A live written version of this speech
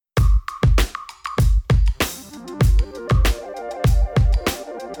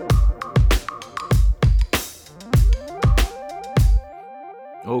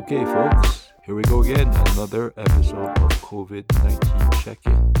Okay, folks, here we go again. Another episode of COVID 19 Check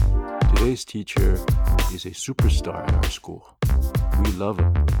In. Today's teacher is a superstar at our school. We love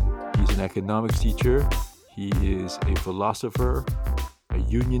him. He's an economics teacher, he is a philosopher, a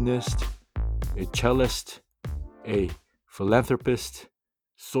unionist, a cellist, a philanthropist,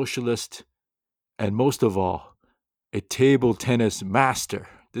 socialist, and most of all, a table tennis master.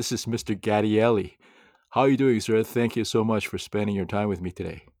 This is Mr. Gattielli. How are you doing, sir? Thank you so much for spending your time with me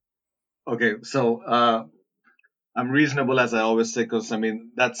today. Okay, so I'm reasonable as I always say, because I mean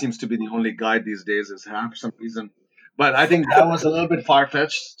that seems to be the only guide these days is have some reason. But I think that was a little bit far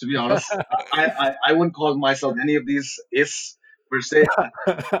fetched, to be honest. I wouldn't call myself any of these is per se.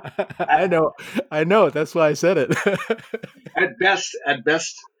 I know, I know. That's why I said it. At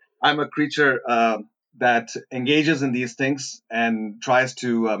best, I'm a creature that engages in these things and tries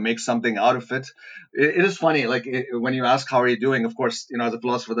to make something out of it. It is funny, like when you ask how are you doing. Of course, as a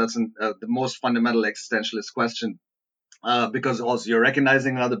philosopher, that's the most fundamental existentialist question because also you're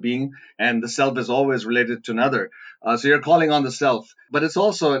recognizing another being and the self is always related to another, so you're calling on the self. But it's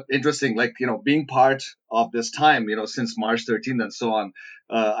also interesting, like being part of this time, since March 13th and so on.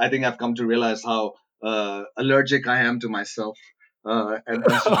 I think I've come to realize how allergic I am to myself, and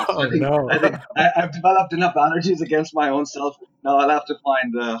so on. So Oh no. I've developed enough allergies against my own self. Now I'll have to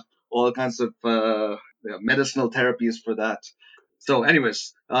find all kinds of medicinal therapies for that. So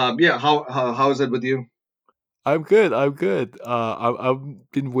anyways, yeah, how is it with you? I'm good. I'm good.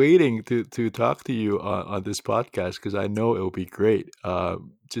 I've been waiting to talk to you on this podcast because I know it'll be great.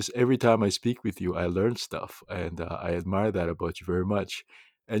 Just every time I speak with you, I learn stuff, and I admire that about you very much.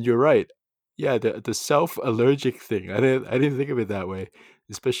 And you're right. Yeah, the self allergic thing. I didn't think of it that way,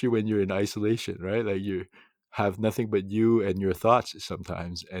 especially when you're in isolation, right? Like you have nothing but you and your thoughts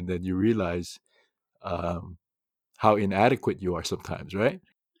sometimes, and then you realize um, how inadequate you are sometimes, right?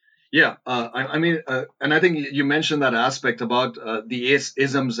 Yeah, I mean, and I think you mentioned that aspect about the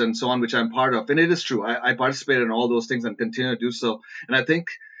isms and so on, which I'm part of, and it is true. I participate in all those things and continue to do so. And I think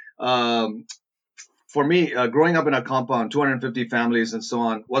um, for me, growing up in a compound, 250 families and so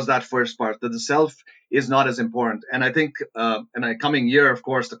on, was that first part that the self is not as important. And I think, in a coming year, of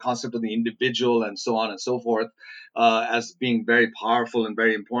course, the concept of the individual and so on and so forth, as being very powerful and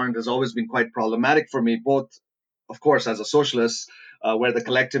very important, has always been quite problematic for me, both of course, as a socialist, where the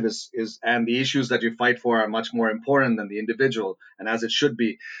collective is and the issues that you fight for are much more important than the individual, and as it should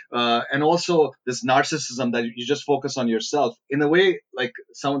be. And also this narcissism that you just focus on yourself. In a way, like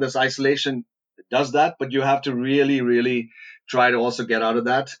some of this isolation does that, but you have to really, really try to also get out of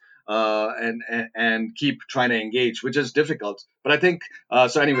that. And keep trying to engage, which is difficult. But I think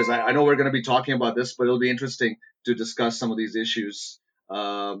so. Anyways, I know we're going to be talking about this, but it'll be interesting to discuss some of these issues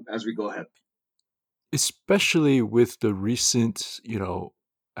as we go ahead. Especially with the recent,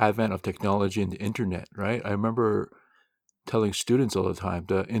 advent of technology and the internet, right? I remember telling students all the time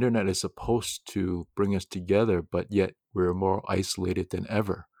the internet is supposed to bring us together, but yet we're more isolated than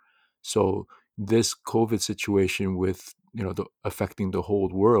ever. So this COVID situation with affecting the whole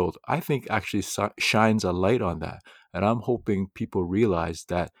world, I think actually shines a light on that, and I'm hoping people realize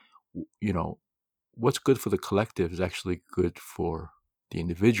that you know what's good for the collective is actually good for the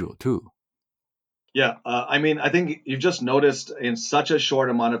individual too. Yeah, I mean, I think you've just noticed in such a short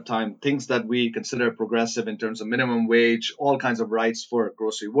amount of time things that we consider progressive in terms of minimum wage, all kinds of rights for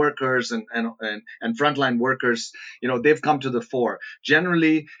grocery workers and frontline workers. They've come to the fore.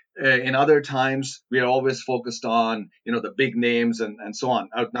 Generally, in other times, we are always focused on the big names and so on.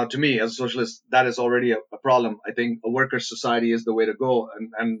 Now, to me, as a socialist, that is already a problem. I think a workers' society is the way to go,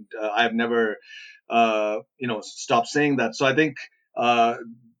 and I've never stopped saying that. So I think.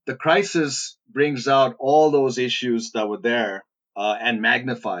 The crisis brings out all those issues that were there and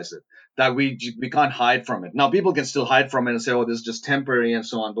magnifies it. That we can't hide from it. Now people can still hide from it and say, "Oh, this is just temporary" and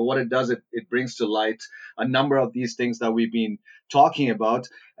so on. But what it does, it brings to light a number of these things that we've been talking about,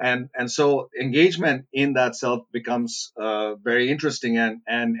 and so engagement in that self becomes very interesting and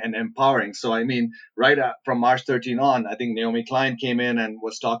empowering. So I mean, from March 13 on, I think Naomi Klein came in and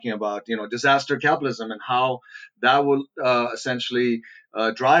was talking about disaster capitalism and how that will essentially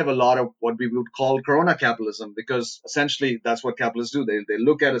drive a lot of what we would call corona capitalism, because essentially that's what capitalists do. They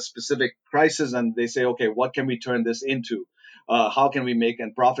look at a specific crisis and they say, okay, what can we turn this into? How can we make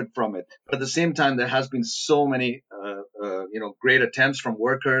and profit from it? But at the same time, there has been so many great attempts from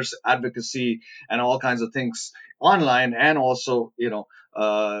workers, advocacy, and all kinds of things online, and also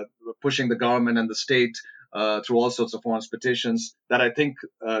uh, pushing the government and the state through all sorts of forms, petitions, that I think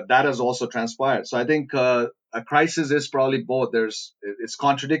that has also transpired. So I think a crisis is probably both. It's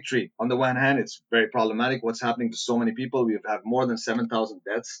contradictory. On the one hand, it's very problematic what's happening to so many people. We've had more than 7,000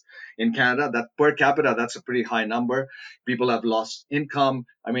 deaths in Canada. That per capita, that's a pretty high number. People have lost income.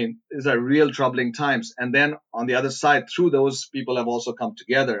 I mean, these are real troubling times. And then on the other side, through those, people have also come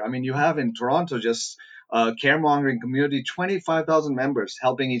together. I mean, you have in Toronto just caremongering community, 25,000 members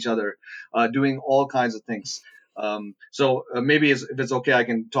helping each other, doing all kinds of things. So maybe if it's okay, I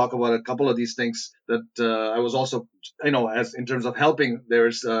can talk about a couple of these things that I was also, as in terms of helping.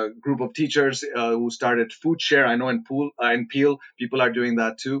 There's a group of teachers who started Food Share. I know in Peel, people are doing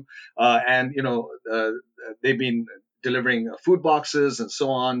that too, and they've been delivering food boxes and so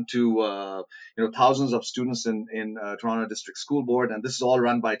on to thousands of students in Toronto District School Board, and this is all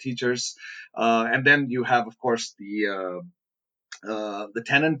run by teachers. And then you have, of course, the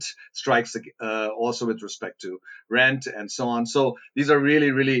tenant strikes also with respect to rent and so on. So these are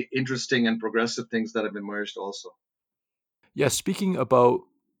really, really interesting and progressive things that have emerged also. Yeah, speaking about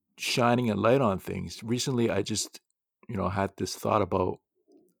shining a light on things, recently I just, had this thought about,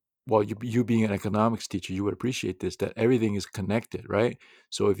 well, you being an economics teacher, you would appreciate this, that everything is connected, right?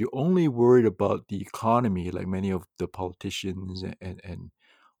 So if you're only worried about the economy, like many of the politicians and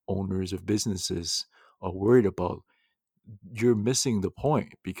owners of businesses are worried about, you're missing the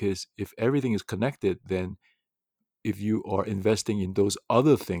point, because if everything is connected, then if you are investing in those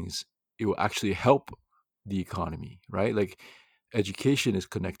other things, it will actually help the economy, right? Like education is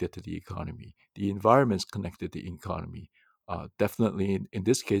connected to the economy, the environment is connected to the economy. Definitely, in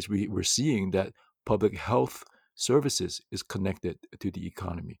this case, we're seeing that public health services is connected to the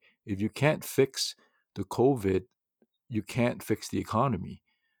economy. If you can't fix the COVID, you can't fix the economy.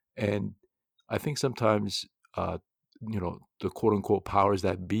 And I think sometimes, the quote unquote powers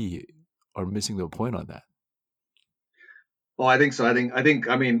that be are missing the point on that. Oh, I think so. I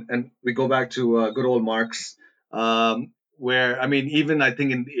mean, and we go back to good old Marx, where, I mean, even I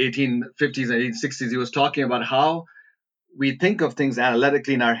think in the 1850s and 1860s, he was talking about how we think of things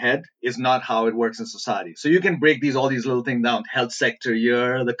analytically in our head is not how it works in society. So you can break all these little things down, health sector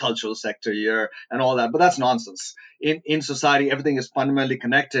here, the cultural sector here, and all that, but that's nonsense. In society, everything is fundamentally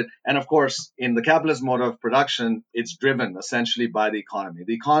connected, and of course, in the capitalist mode of production, it's driven essentially by the economy.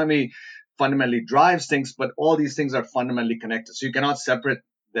 The economy fundamentally drives things, but all these things are fundamentally connected. So you cannot separate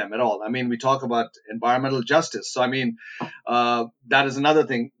them at all. I mean, we talk about environmental justice. So I mean, that is another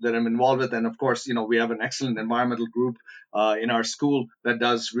thing that I'm involved with, and of course, we have an excellent environmental group in our school that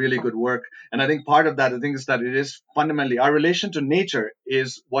does really good work. And I think part of that, I think, is that it is fundamentally our relation to nature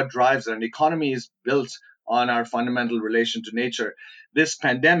is what drives it. And economy is built on our fundamental relation to nature. This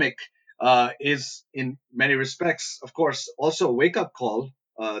pandemic is, in many respects, of course, also a wake up call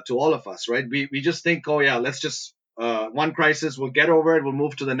to all of us, right? We just think, oh, yeah, let's just. One crisis, we'll get over it, we'll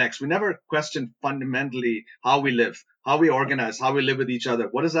move to the next. We never question fundamentally how we live, how we organize, how we live with each other.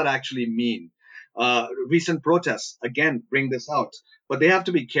 What does that actually mean? Recent protests again bring this out, but they have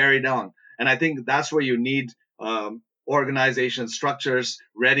to be carried on. And I think that's where you need organization structures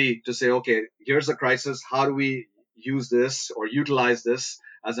ready to say, okay, here's a crisis. How do we use this or utilize this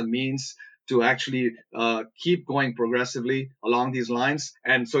as a means to actually keep going progressively along these lines?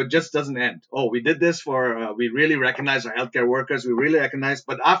 And so it just doesn't end. Oh, we did this we really recognize our healthcare workers. We really recognize,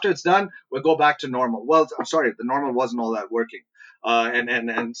 but after it's done, we'll go back to normal. Well, I'm sorry, the normal wasn't all that working.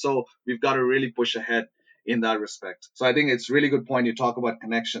 And so we've got to really push ahead in that respect. So I think it's a really good point you talk about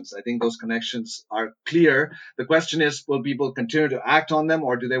connections. I think those connections are clear. The question is, will people continue to act on them,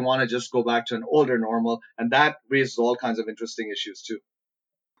 or do they want to just go back to an older normal? And that raises all kinds of interesting issues too.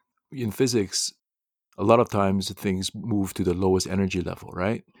 In physics, a lot of times things move to the lowest energy level,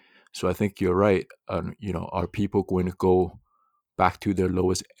 right? So I think you're right. Are people going to go back to their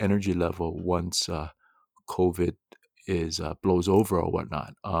lowest energy level once COVID is blows over or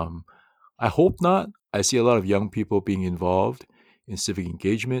whatnot? I hope not. I see a lot of young people being involved in civic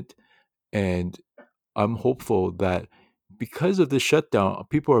engagement, and I'm hopeful that because of this shutdown,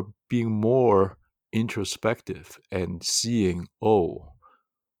 people are being more introspective and seeing, oh,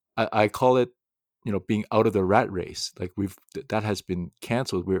 I call it, being out of the rat race. Like that has been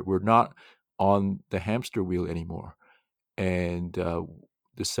canceled. We're not on the hamster wheel anymore, and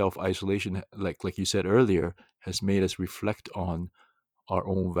the self isolation, like you said earlier, has made us reflect on our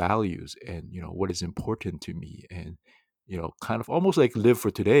own values and what is important to me, and kind of almost like live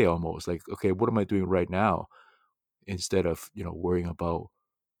for today, almost like, okay, what am I doing right now, instead of worrying about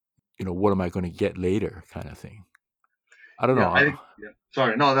what am I going to get later, kind of thing. I don't Yeah, know. I think. Yeah.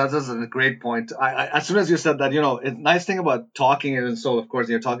 Sorry, no, that's a great point. As soon as you said that, it's nice thing about talking, and so of course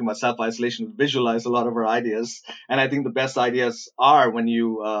you're talking about self isolation, visualize a lot of our ideas, and I think the best ideas are when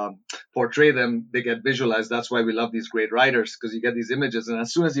you portray them, they get visualized. That's why we love these great writers, because you get these images. And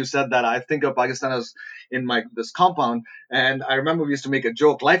as soon as you said that, I think of Pakistan as in my this compound, and I remember we used to make a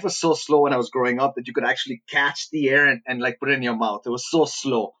joke. Life was so slow when I was growing up that you could actually catch the air and like put it in your mouth. It was so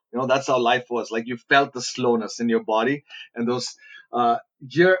slow. That's how life was. Like you felt the slowness in your body, and those.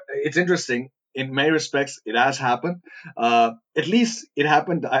 It's interesting. In many respects, it has happened. At least it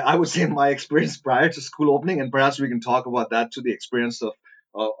happened. I would say in my experience prior to school opening, and perhaps we can talk about that to the experience of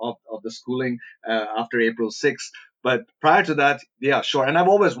the schooling after April 6th. But prior to that, yeah, sure. And I've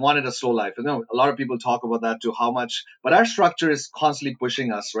always wanted a slow life. A lot of people talk about that too, how much, but our structure is constantly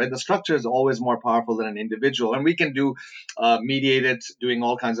pushing us, right? The structure is always more powerful than an individual. And we can do mediated, doing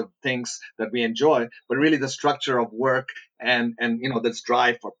all kinds of things that we enjoy, but really the structure of work and this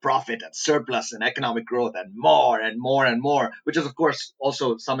drive for profit and surplus and economic growth and more and more and more, which is of course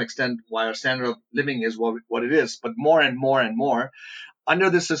also to some extent why our standard of living is what it is, but more and more and more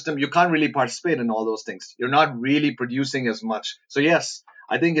under this system, you can't really participate in all those things. You're not really producing as much. So yes,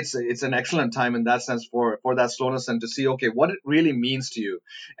 I think it's an excellent time in that sense for that slowness and to see, okay, what it really means to you.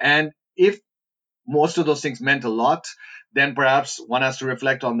 And if most of those things meant a lot, then perhaps one has to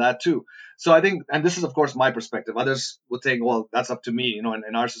reflect on that too. So I think, and this is of course my perspective. Others would think, well, that's up to me.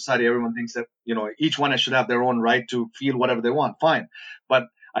 In our society, everyone thinks that each one should have their own right to feel whatever they want. Fine, but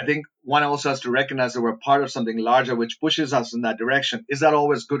I think one also has to recognize that we're part of something larger which pushes us in that direction. Is that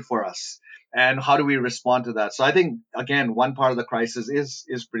always good for us? And how do we respond to that? So I think again, one part of the crisis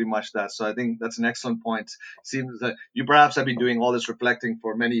is pretty much that. So I think that's an excellent point. Seems that you perhaps have been doing all this reflecting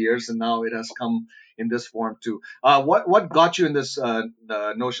for many years, and now it has come in this form too. What got you in this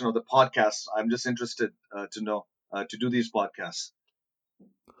notion of the podcast? I'm just interested to know to do these podcasts.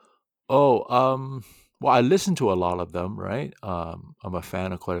 Oh, well, I listen to a lot of them, right? I'm a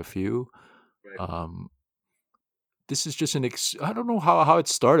fan of quite a few. Right. Um, this is just I don't know how it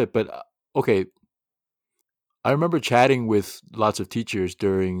started, but okay. I remember chatting with lots of teachers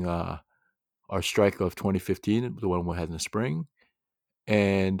during our strike of 2015, the one we had in the spring,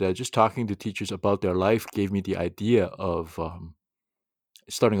 and just talking to teachers about their life gave me the idea of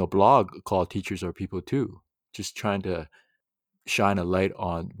starting a blog called "Teachers Are People Too." Just trying to shine a light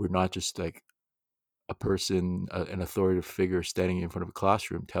on we're not just like a person, an authoritative figure standing in front of a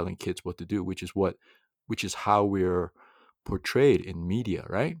classroom telling kids what to do, which is how we're portrayed in media,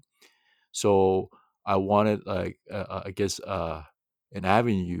 right? So I wanted like I guess an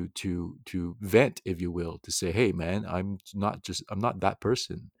avenue to vent, if you will, to say, hey man, I'm not that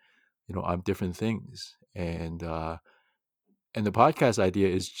person. I'm different things. And the podcast idea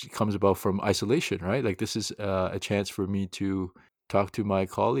is comes about from isolation, right? Like this is a chance for me to talk to my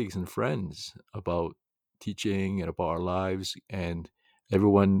colleagues and friends about teaching and about our lives, and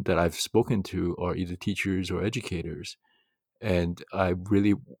everyone that I've spoken to are either teachers or educators, and I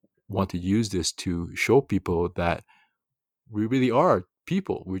really want to use this to show people that we really are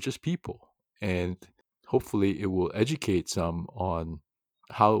people. We're just people, and hopefully, it will educate some on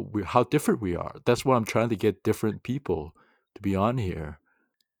how different we are. That's what I'm trying to get different people to be on here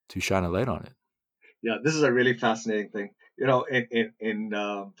to shine a light on it. Yeah, this is a really fascinating thing. In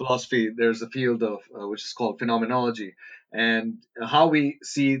philosophy, there's a field of which is called phenomenology, and how we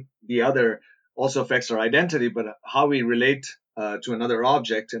see the other also affects our identity. But how we relate to another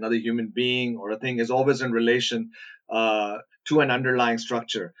object, another human being, or a thing is always in relation uh, to an underlying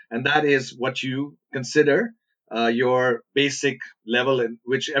structure, and that is what you consider your basic level in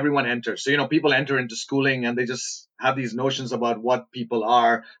which everyone enters. So people enter into schooling and they just have these notions about what people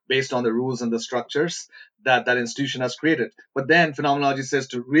are based on the rules and the structures that institution has created. But then phenomenology says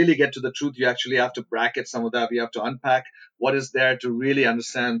to really get to the truth, you actually have to bracket some of that. You have to unpack what is there to really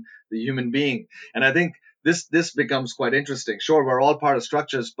understand the human being. And I think this becomes quite interesting. Sure, we're all part of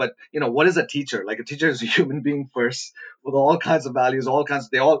structures, but what is a teacher? Like a teacher is a human being first, with all kinds of values, all kinds.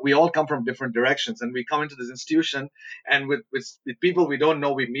 We all come from different directions, and we come into this institution, and with people we don't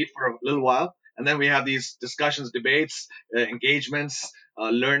know, we meet for a little while, and then we have these discussions, debates, engagements,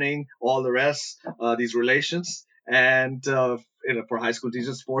 learning, all the rest, these relations, and for high school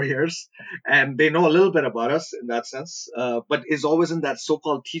teachers, 4 years, and they know a little bit about us in that sense, but is always in that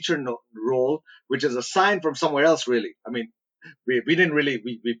so-called teacher role, which is assigned from somewhere else. Really, I mean, we didn't really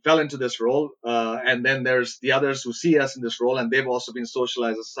we fell into this role, and then there's the others who see us in this role, and they've also been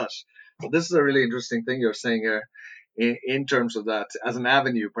socialized as such. So this is a really interesting thing you're saying here, in terms of that as an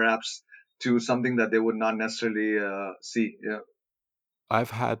avenue, perhaps to something that they would not necessarily see. Yeah.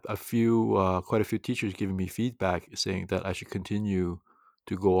 I've had quite a few teachers giving me feedback saying that I should continue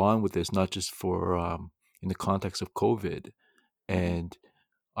to go on with this, not just for in the context of COVID. Mhm. And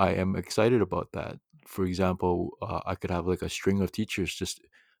I am excited about that. For example, I could have like a string of teachers just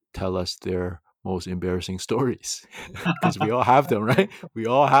tell us their most embarrassing stories because we all have them, right? We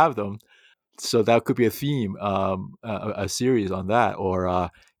all have them. So that could be a theme, a series on that, or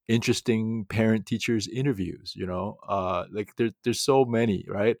interesting parent teachers interviews. Like there's so many,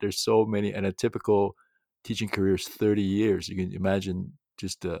 right? There's so many, and a typical teaching career is 30 years. You can imagine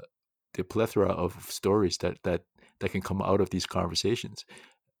just the plethora of stories that can come out of these conversations.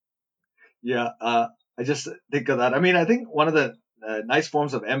 Yeah, I just think of that. I mean, I think one of the nice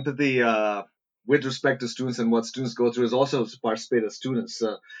forms of empathy with respect to students and what students go through is also to participate as students.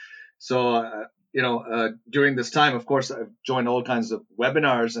 During this time, of course, I've joined all kinds of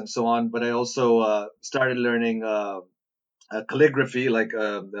webinars and so on, but I also started learning calligraphy. Like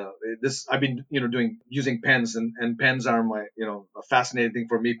this I've been doing using pens, and pens are my a fascinating thing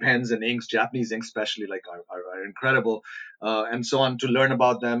for me. Pens and inks, Japanese inks especially, like are incredible, and so on, to learn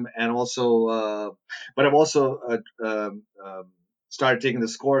about them. And also but I've also started taking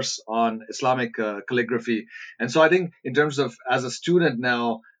this course on Islamic calligraphy. And so I think in terms of as a student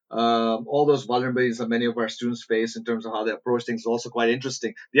now, all those vulnerabilities that many of our students face in terms of how they approach things is also quite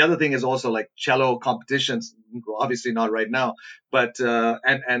interesting. The other thing is also like cello competitions, obviously not right now, but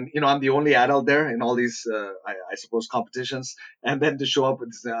and I'm the only adult there in all these, I suppose, competitions. And then to show up,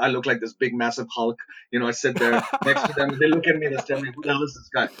 I look like this big, massive Hulk. I sit there next to them, they look at me, and they tell me, "Who the hell is this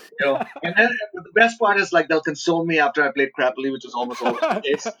guy?" And then the best part is like they'll console me after I played crappily, which is almost always the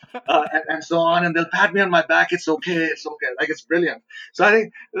case, and so on, and they'll pat me on my back. It's okay, it's okay, like it's brilliant. So I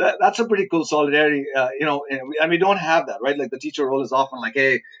think that's a pretty cool solidarity, and we don't have that, right? Like the teacher role is often like,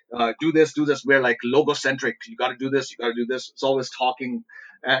 hey, do this, do this. We're like logocentric. You got to do this, you got to do this. It's always talking,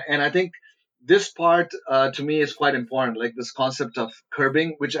 and I think this part to me is quite important, like this concept of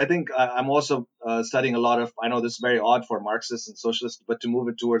curbing, which I think I'm also studying a lot of. I know this is very odd for Marxists and socialists, but to move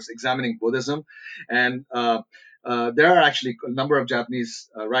it towards examining Buddhism. And there are actually a number of Japanese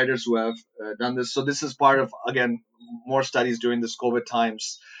writers who have done this. So this is part of, again, more studies during this COVID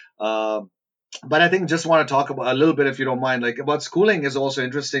times. Uh, but I think just want to talk about a little bit, if you don't mind, like about schooling is also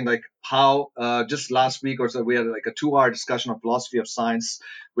interesting. Like how just last week or so we had like a 2 hour discussion of philosophy of science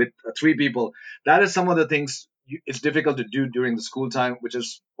with three people. That is some of the things it's difficult to do during the school time, which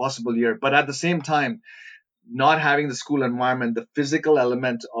is possible here. But at the same time, not having the school environment, the physical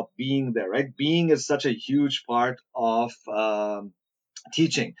element of being there, right? Being is such a huge part of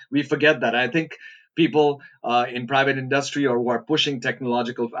teaching. We forget that. I think people in private industry or who are pushing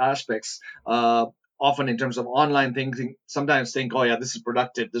technological aspects, often in terms of online thinking, sometimes think, oh yeah, this is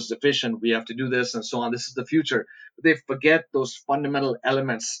productive, this is efficient, we have to do this and so on, this is the future. But they forget those fundamental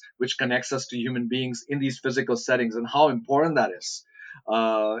elements which connects us to human beings in these physical settings, and how important that is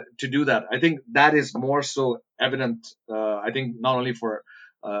to do that. I think that is more so evident, I think, not only for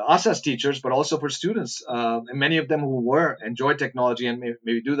us as teachers, but also for students. And many of them who were enjoy technology and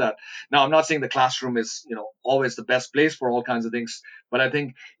maybe do that. Now, I'm not saying the classroom is, always the best place for all kinds of things, but I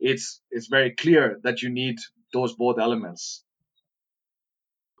think it's very clear that you need those both elements.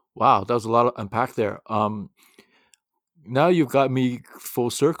 Wow, that was a lot of unpack there. Now you've got me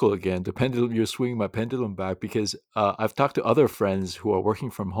full circle again. The pendulum, you're swinging my pendulum back because I've talked to other friends who are working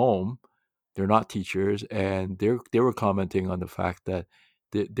from home. They're not teachers, and they were commenting on the fact that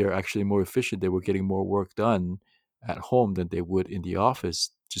they're actually more efficient. They were getting more work done at home than they would in the office,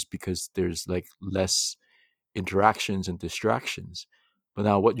 just because there's like less interactions and distractions. But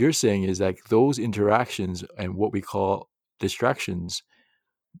now what you're saying is like those interactions and what we call distractions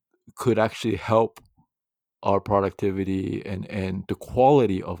could actually help our productivity and the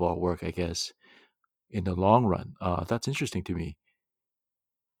quality of our work, I guess, in the long run. That's interesting to me.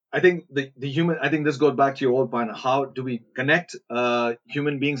 I think the human. I think this goes back to your old point. How do we connect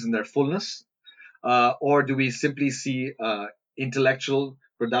human beings in their fullness, or do we simply see intellectual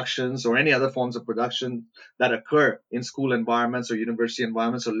productions or any other forms of production that occur in school environments or university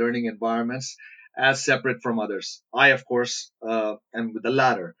environments or learning environments as separate from others? I, of course, am with the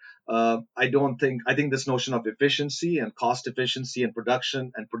latter. I don't think. I think this notion of efficiency and cost efficiency and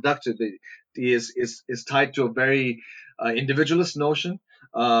production and productivity is tied to a very individualist notion.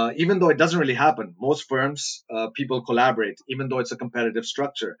 Even though it doesn't really happen, most firms, people collaborate, even though it's a competitive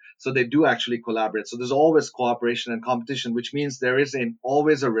structure. So they do actually collaborate. So there's always cooperation and competition, which means there is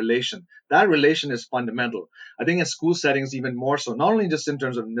always a relation. That relation is fundamental. I think in school settings, even more so, not only just in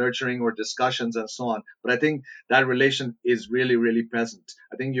terms of nurturing or discussions and so on, but I think that relation is really, really present.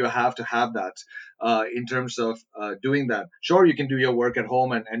 I think you have to have that in terms of doing that. Sure, you can do your work at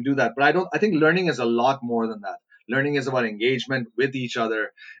home and do that, but I think learning is a lot more than that. Learning is about engagement with each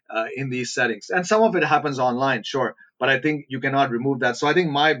other in these settings. And some of it happens online, sure, but I think you cannot remove that. So I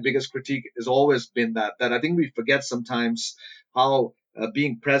think my biggest critique has always been that I think we forget sometimes how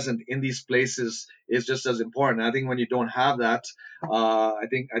being present in these places is just as important. I think when you don't have that, I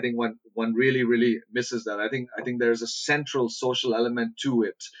think one really misses that. I think there's a central social element to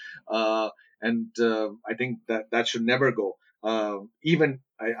it, and I think that should never go. Even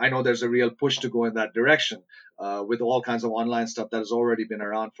I know there's a real push to go in that direction with all kinds of online stuff that has already been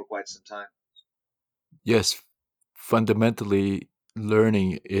around for quite some time. Yes, fundamentally,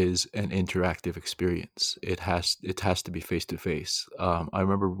 learning is an interactive experience. It has to be face to face. I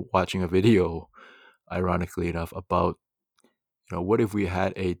remember watching a video, ironically enough, about what if we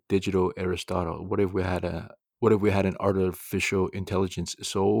had a digital Aristotle? What if we had an artificial intelligence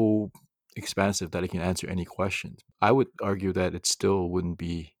so expansive that it can answer any questions? I would argue that it still wouldn't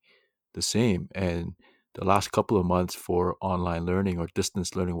be the same. And the last couple of months for online learning or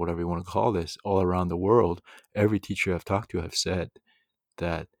distance learning, whatever you want to call this, all around the world, every teacher I've talked to have said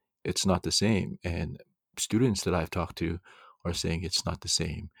that it's not the same. And students that I've talked to are saying it's not the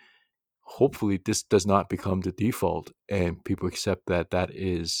same. Hopefully, this does not become the default and people accept that that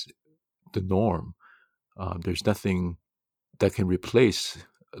is the norm. There's nothing that can replace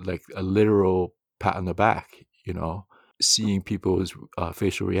like a literal pat on the back, seeing people's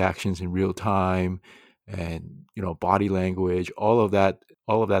facial reactions in real time and body language, all of that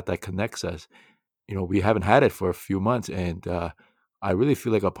that connects us. We haven't had it for a few months, and I really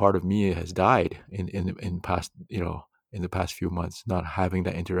feel like a part of me has died in the past few months, not having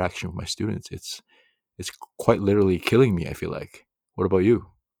that interaction with my students. It's quite literally killing me, I feel like. What about you?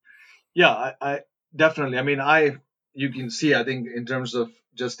 Yeah, I definitely. I mean, I you can see. I think in terms of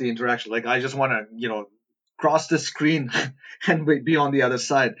just the interaction, like I just want to cross the screen and be on the other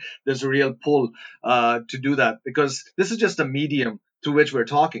side. There's a real pull to do that because this is just a medium through which we're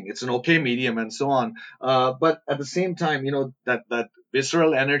talking. It's an okay medium and so on. But at the same time, that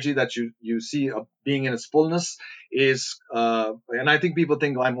visceral energy that you see being in its fullness is, and I think people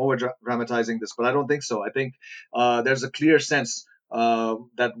think I'm over dramatizing this, but I don't think so. I think there's a clear sense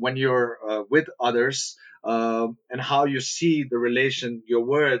that when you're with others, and how you see the relation, your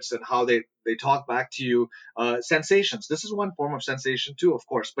words, and how they talk back to you, sensations. This is one form of sensation too, of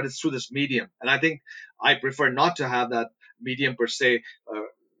course, but it's through this medium. And I think I prefer not to have that medium per se.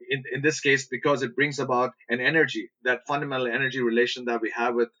 In this case, because it brings about an energy, that fundamental energy relation that we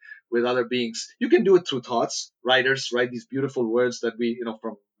have with other beings. You can do it through thoughts. Writers write these beautiful words that we,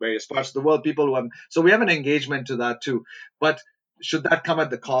 from various parts of the world, people who have, so we have an engagement to that too. But should that come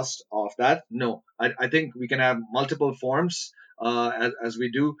at the cost of that? No. I think we can have multiple forms as we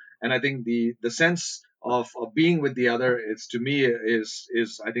do, and I think the sense of being with the other is, to me,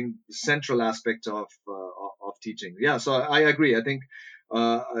 is I think the central aspect of teaching. Yeah, so I agree. I think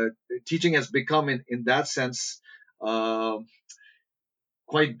teaching has become in that sense uh,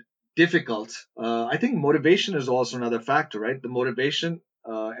 quite difficult. I think motivation is also another factor, right? The motivation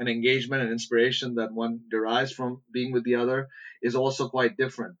and engagement and inspiration that one derives from being with the other is also quite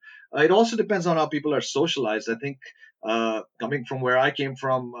different. It also depends on how people are socialized. I think coming from where I came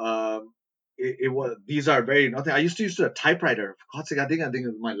from, it was, these are very nothing. I used to a typewriter. For God's sake, I think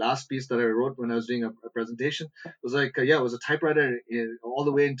my last piece that I wrote when I was doing a presentation was like, yeah, it was a typewriter all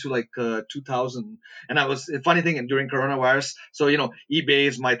the way into like 2000. And I was, funny thing, and during coronavirus, so eBay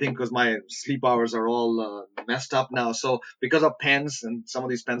is my thing because my sleep hours are all messed up now. So because of pens, and some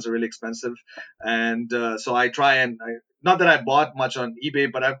of these pens are really expensive, and so I try and not that I bought much on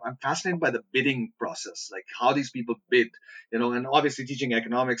eBay, but I'm fascinated by the bidding process, like how these people bid, and obviously teaching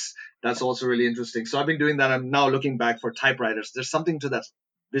economics, that's also really interesting. So I've been doing that. I'm now looking back for typewriters. There's something to that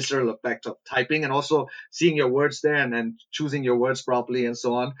visceral effect of typing, and also seeing your words there, and choosing your words properly and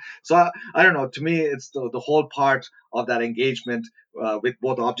so on. So I don't know. To me, it's the whole part of that engagement with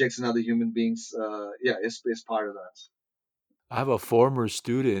both objects and other human beings. Yeah, is part of that. I have a former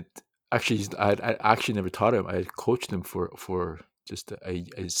student. Actually, I actually never taught him. I coached him for just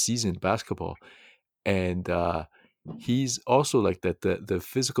a season basketball, and he's also like that. The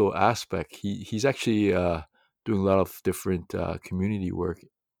physical aspect. He's actually doing a lot of different community work,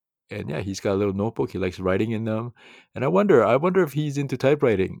 and yeah, he's got a little notebook. He likes writing in them, and I wonder if he's into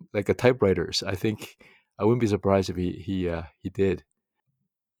typewriting, like a typewriters. I think I wouldn't be surprised if he did.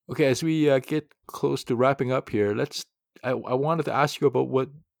 Okay, as we get close to wrapping up here, I wanted to ask you about what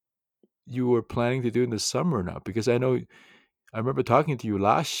you were planning to do in the summer now, because I remember talking to you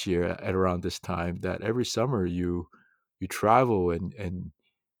last year at around this time that every summer you travel and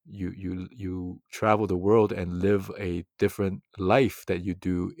you travel the world and live a different life that you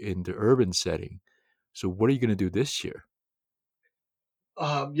do in the urban setting. So what are you going to do this year?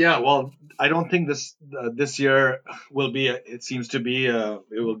 Yeah, well, I don't think this year will be. It seems to be. It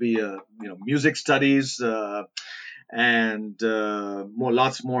will be. Music studies. and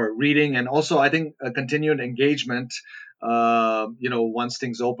lots more reading, and also I think a continued engagement. Once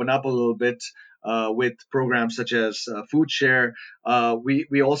things open up a little bit. With programs such as Food Share,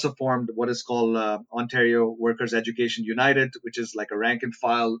 we also formed what is called Ontario Workers Education United, which is like a rank and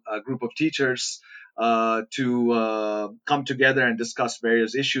file group of teachers to come together and discuss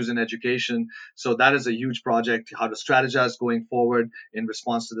various issues in education. So that is a huge project, how to strategize going forward in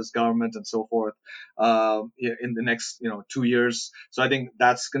response to this government and so forth in the next 2 years. So I think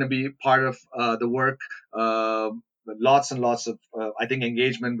that's going to be part of the work. Lots and lots of I think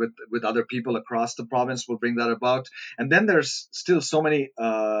engagement with other people across the province will bring that about. And then there's still so many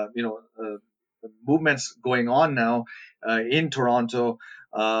movements going on now in Toronto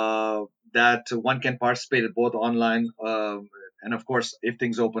that one can participate at both online and of course if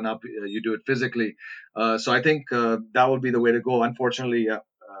things open up you do it physically. So I think that will be the way to go. Unfortunately,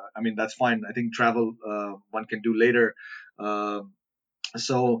 I mean that's fine. I think travel one can do later.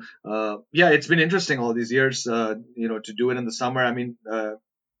 Uh, yeah, it's been interesting all these years, to do it in the summer. I mean,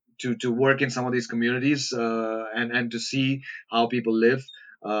 to work in some of these communities and to see how people live.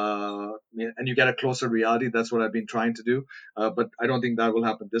 And you get a closer reality. That's what I've been trying to do. But I don't think that will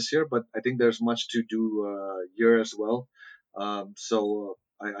happen this year. But I think there's much to do here as well. I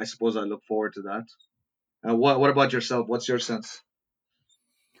suppose I look forward to that. What about yourself? What's your sense?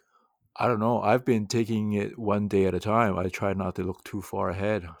 I don't know. I've been taking it one day at a time. I try not to look too far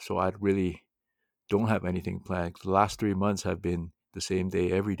ahead, so I really don't have anything planned. The last 3 months have been the same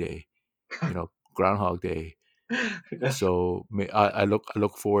day every day. Groundhog Day. Yes. So I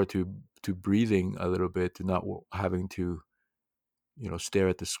look forward to breathing a little bit, to not having to stare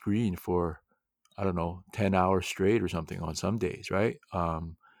at the screen for, I don't know, 10 hours straight or something on some days, right?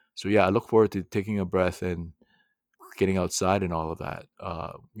 So yeah, I look forward to taking a breath and getting outside and all of that.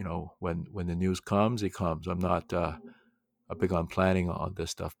 When the news comes, it comes. I'm not a big on planning on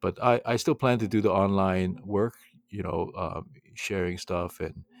this stuff, but I still plan to do the online work. Sharing stuff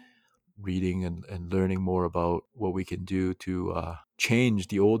and reading and learning more about what we can do to change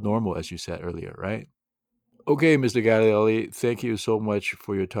the old normal, as you said earlier, right? Okay, Mr. Galielli, thank you so much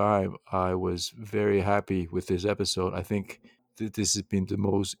for your time. I was very happy with this episode. I think this has been the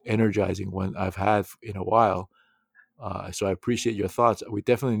most energizing one I've had in a while. So I appreciate your thoughts. We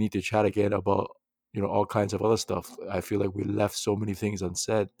definitely need to chat again about all kinds of other stuff. I feel like we left so many things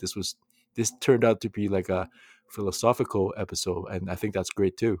unsaid. This turned out to be like a philosophical episode, and I think that's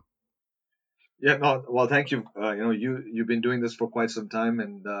great too. Yeah, no, well, thank you. You've been doing this for quite some time,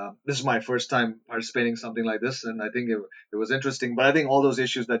 and this is my first time participating in something like this, and I think it was interesting. But I think all those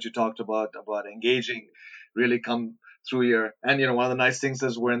issues that you talked about engaging really come through here. And one of the nice things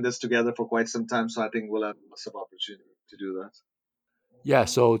is we're in this together for quite some time, so I think we'll have lots of opportunity to do that. Yeah.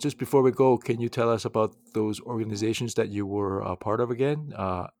 So just before we go, can you tell us about those organizations that you were a part of again?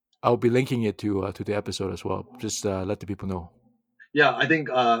 I'll be linking it to the episode as well. Just let the people know. Yeah, I think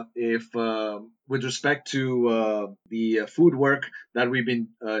if with respect to the food work that we've been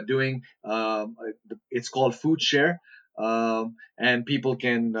doing, it's called Food Share, and people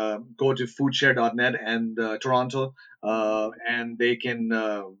can go to foodshare.net and Toronto, and they can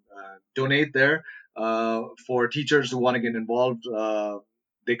donate there. For teachers who want to get involved,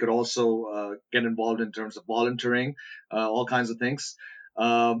 they could also get involved in terms of volunteering, all kinds of things.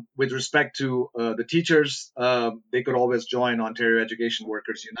 With respect to the teachers, they could always join Ontario Education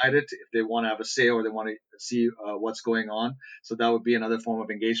Workers United if they want to have a say or they want to see what's going on. So that would be another form of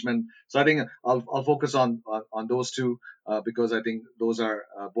engagement. So I think I'll focus on those two because I think those are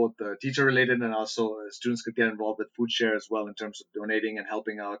both teacher related, and also students could get involved with Food Share as well in terms of donating and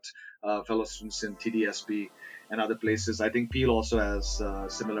helping out fellow students in TDSB and other places. I think Peel also has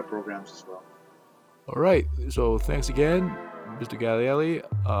similar programs as well. All right. So thanks again, Mr. Galielli.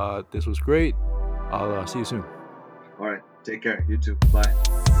 This was great. I'll see you soon. All right, take care. You too.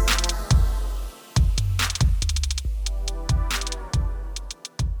 Bye.